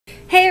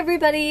Hey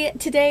everybody!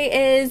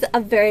 Today is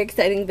a very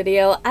exciting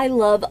video. I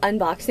love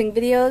unboxing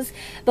videos,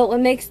 but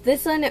what makes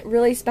this one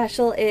really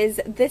special is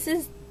this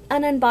is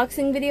an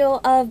unboxing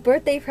video of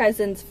birthday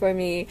presents for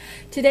me.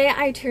 Today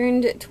I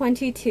turned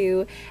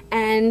 22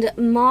 and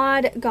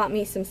Maud got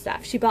me some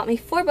stuff. She bought me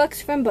 4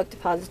 books from Book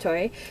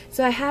Depository.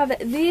 So I have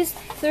these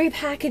 3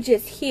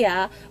 packages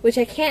here, which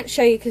I can't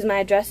show you because my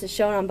address is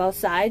shown on both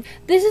sides.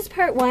 This is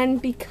part 1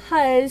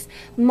 because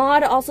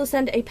Maud also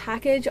sent a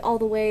package all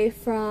the way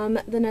from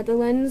the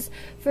Netherlands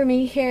for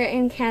me here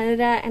in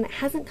Canada, and it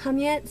hasn't come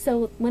yet,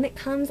 so when it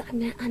comes I'm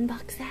gonna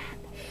unbox that.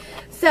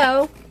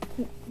 So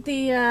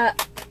the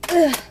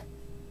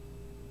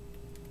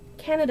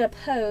Canada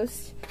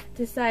Post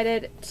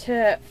decided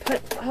to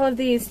put all of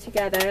these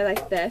together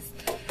like this,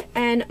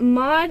 and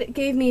Maud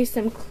gave me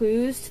some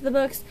clues to the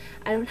books.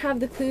 I don't have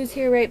the clues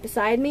here right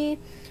beside me,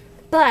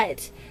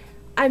 but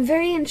I'm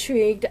very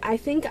intrigued. I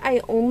think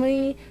I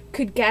only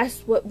could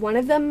guess what one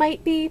of them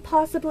might be,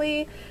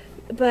 possibly,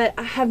 but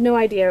I have no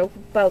idea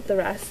about the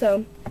rest.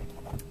 So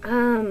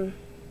I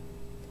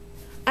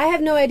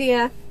have no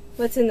idea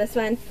what's in this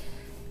one,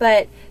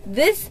 but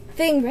this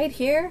thing right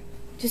here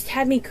just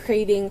had me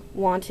craving,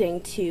 wanting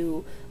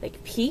to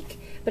like peek,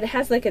 but it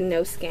has like a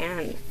no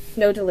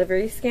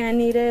delivery scan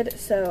needed.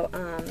 So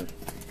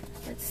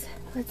let's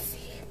see.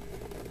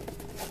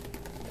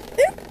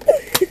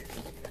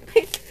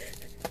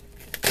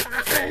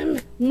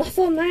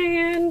 Muscle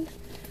Man.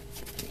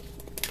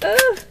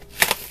 Oh,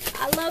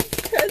 I love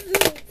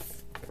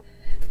presents.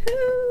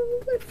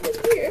 Oh, what's in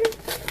here?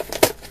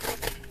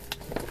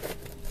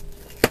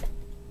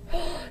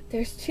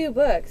 There's 2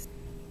 books.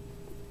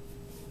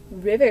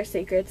 River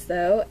Secrets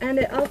though, and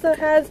it also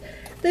has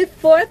the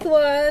 4th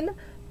one,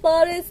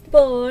 Forest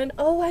Born.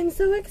 Oh, I'm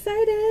so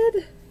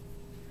excited.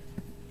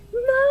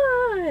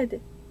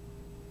 Maud,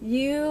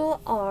 you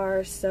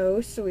are so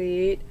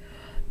sweet.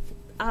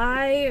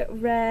 I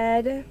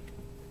read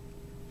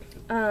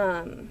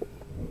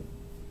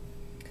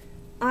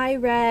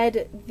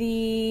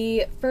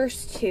the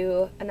first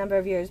 2 a number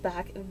of years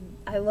back.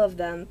 I love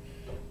them,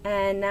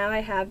 and now I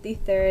have the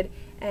 3rd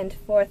and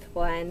 4th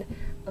one.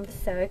 I'm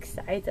so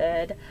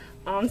excited.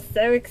 I'm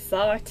so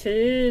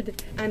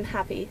excited. I'm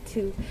happy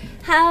to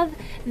have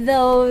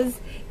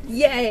those.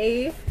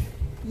 Yay.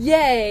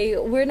 Yay.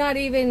 We're not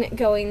even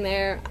going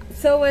there.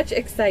 So much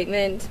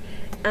excitement.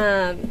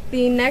 The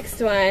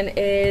next one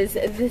is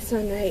this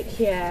one right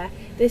here.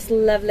 This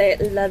lovely,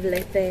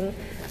 lovely thing.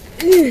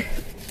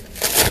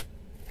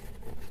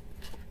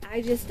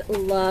 I just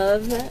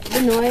love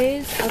the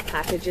noise of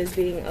packages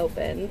being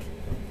opened.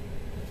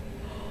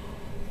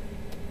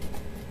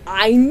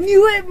 I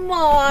knew it,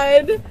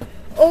 Maud!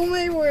 Oh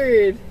my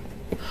word.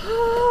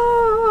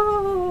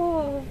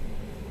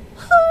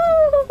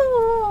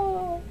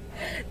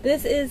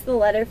 This is The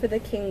Letter for the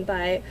King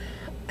by,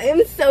 I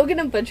am so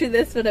gonna butcher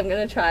this, but I'm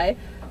gonna try.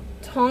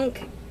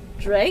 Tonk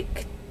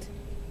Drake.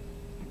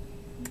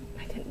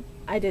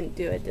 I didn't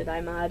do it, did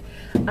I, Maud?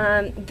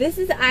 This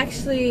is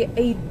actually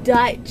a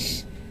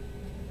Dutch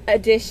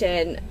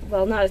edition.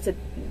 Well, not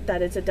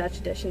that it's a Dutch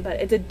edition, but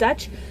it's a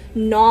Dutch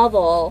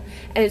novel,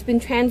 and it's been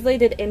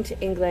translated into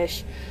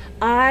English.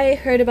 I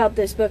heard about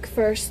this book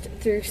first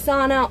through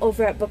Sana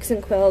over at Books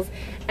and Quills,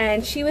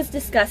 and she was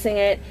discussing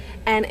it,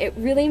 and it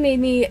really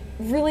made me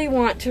really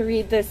want to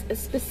read this,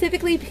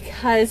 specifically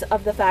because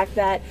of the fact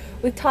that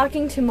with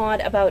talking to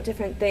Maud about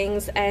different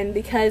things, and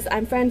because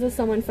I'm friends with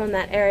someone from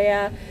that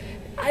area,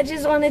 I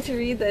just wanted to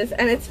read this,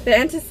 and it's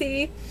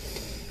fantasy.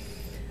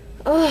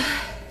 Oh,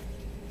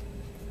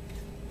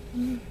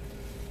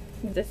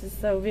 this is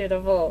so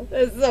beautiful.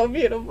 It's so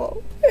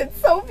beautiful. It's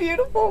so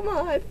beautiful,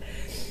 Maud.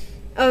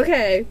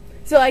 Okay,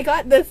 so I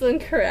got this one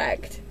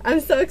correct. I'm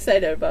so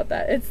excited about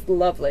that. It's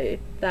lovely.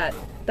 That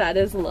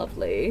is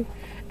lovely.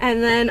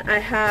 And then I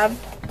have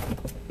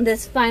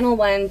this final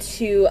one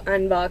to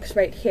unbox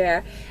right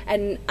here.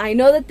 And I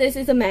know that this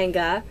is a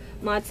manga.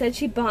 Maud said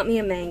she bought me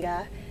a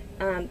manga.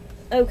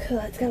 Oh cool,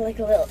 it's got like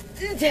a little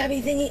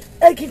tabby thingy.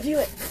 I can do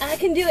it. I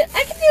can do it.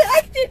 I can do it.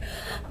 I can do it.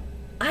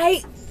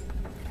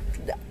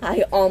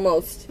 I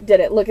almost did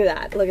it. Look at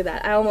that. Look at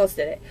that. I almost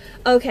did it.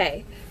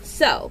 Okay,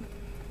 so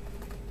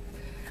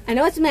I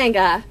know it's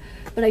manga,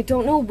 but I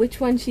don't know which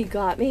one she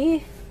got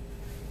me.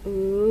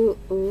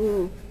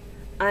 Ooh.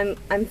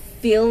 I'm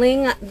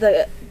feeling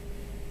the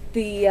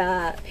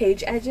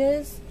page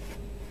edges.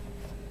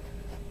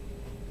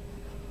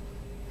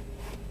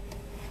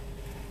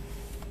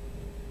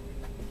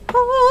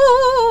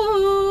 Oh,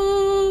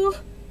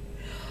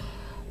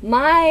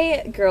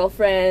 My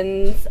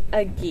Girlfriend's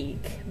a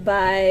Geek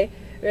by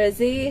Riz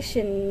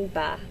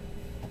Shimba.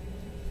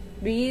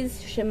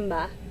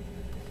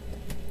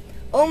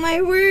 Oh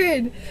my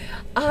word!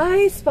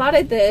 I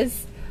spotted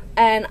this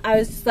and I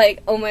was just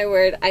like, oh my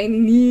word, I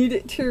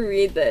need to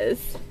read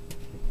this.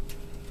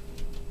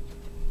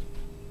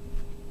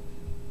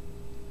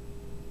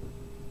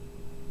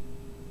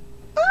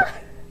 Ah!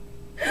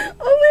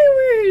 Oh my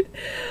word!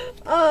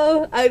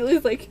 Oh, I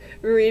was like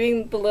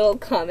reading the little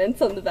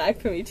comments on the back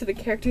from each of the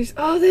characters.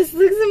 Oh, this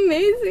looks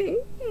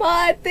amazing!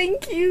 Maud,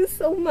 thank you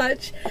so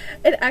much.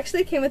 It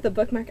actually came with a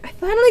bookmark. I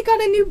finally got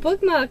a new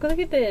bookmark. Look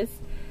at this.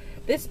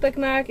 This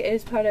bookmark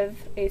is part of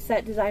a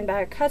set designed by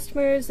our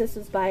customers. This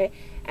is by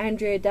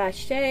Andrea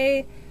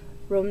Dache,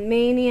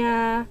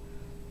 Romania.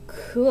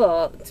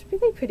 Cool. It's a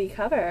really pretty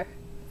cover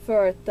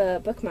for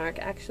the bookmark,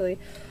 actually.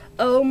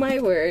 Oh my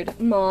word,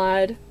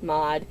 Maud,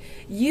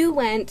 you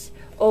went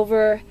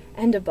over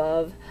and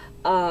above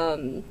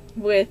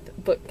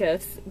with book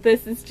gifts.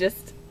 This is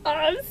just, oh,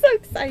 I'm so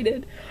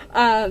excited.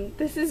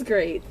 This is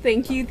great.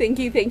 Thank you,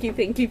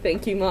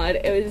 Maud.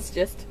 It was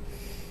just,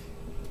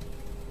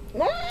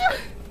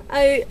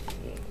 I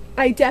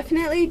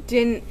definitely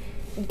didn't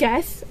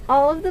guess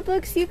all of the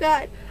books you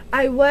got.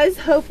 I was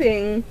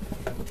hoping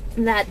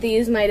that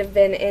these might have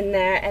been in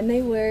there, and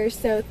they were,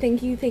 so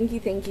thank you.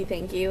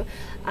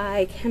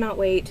 I cannot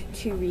wait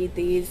to read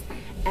these,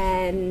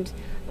 and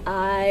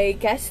I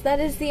guess that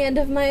is the end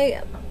of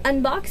my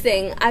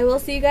unboxing. I will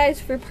see you guys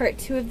for part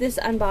 2 of this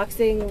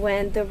unboxing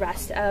when the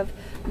rest of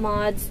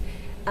Maud's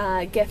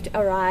gift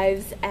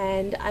arrives,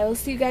 and I will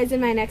see you guys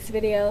in my next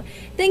video.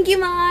 Thank you,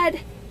 Maud!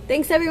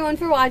 Thanks everyone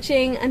for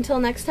watching. Until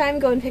next time,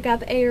 go and pick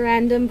up a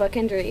random book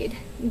and read.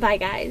 Bye,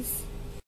 guys.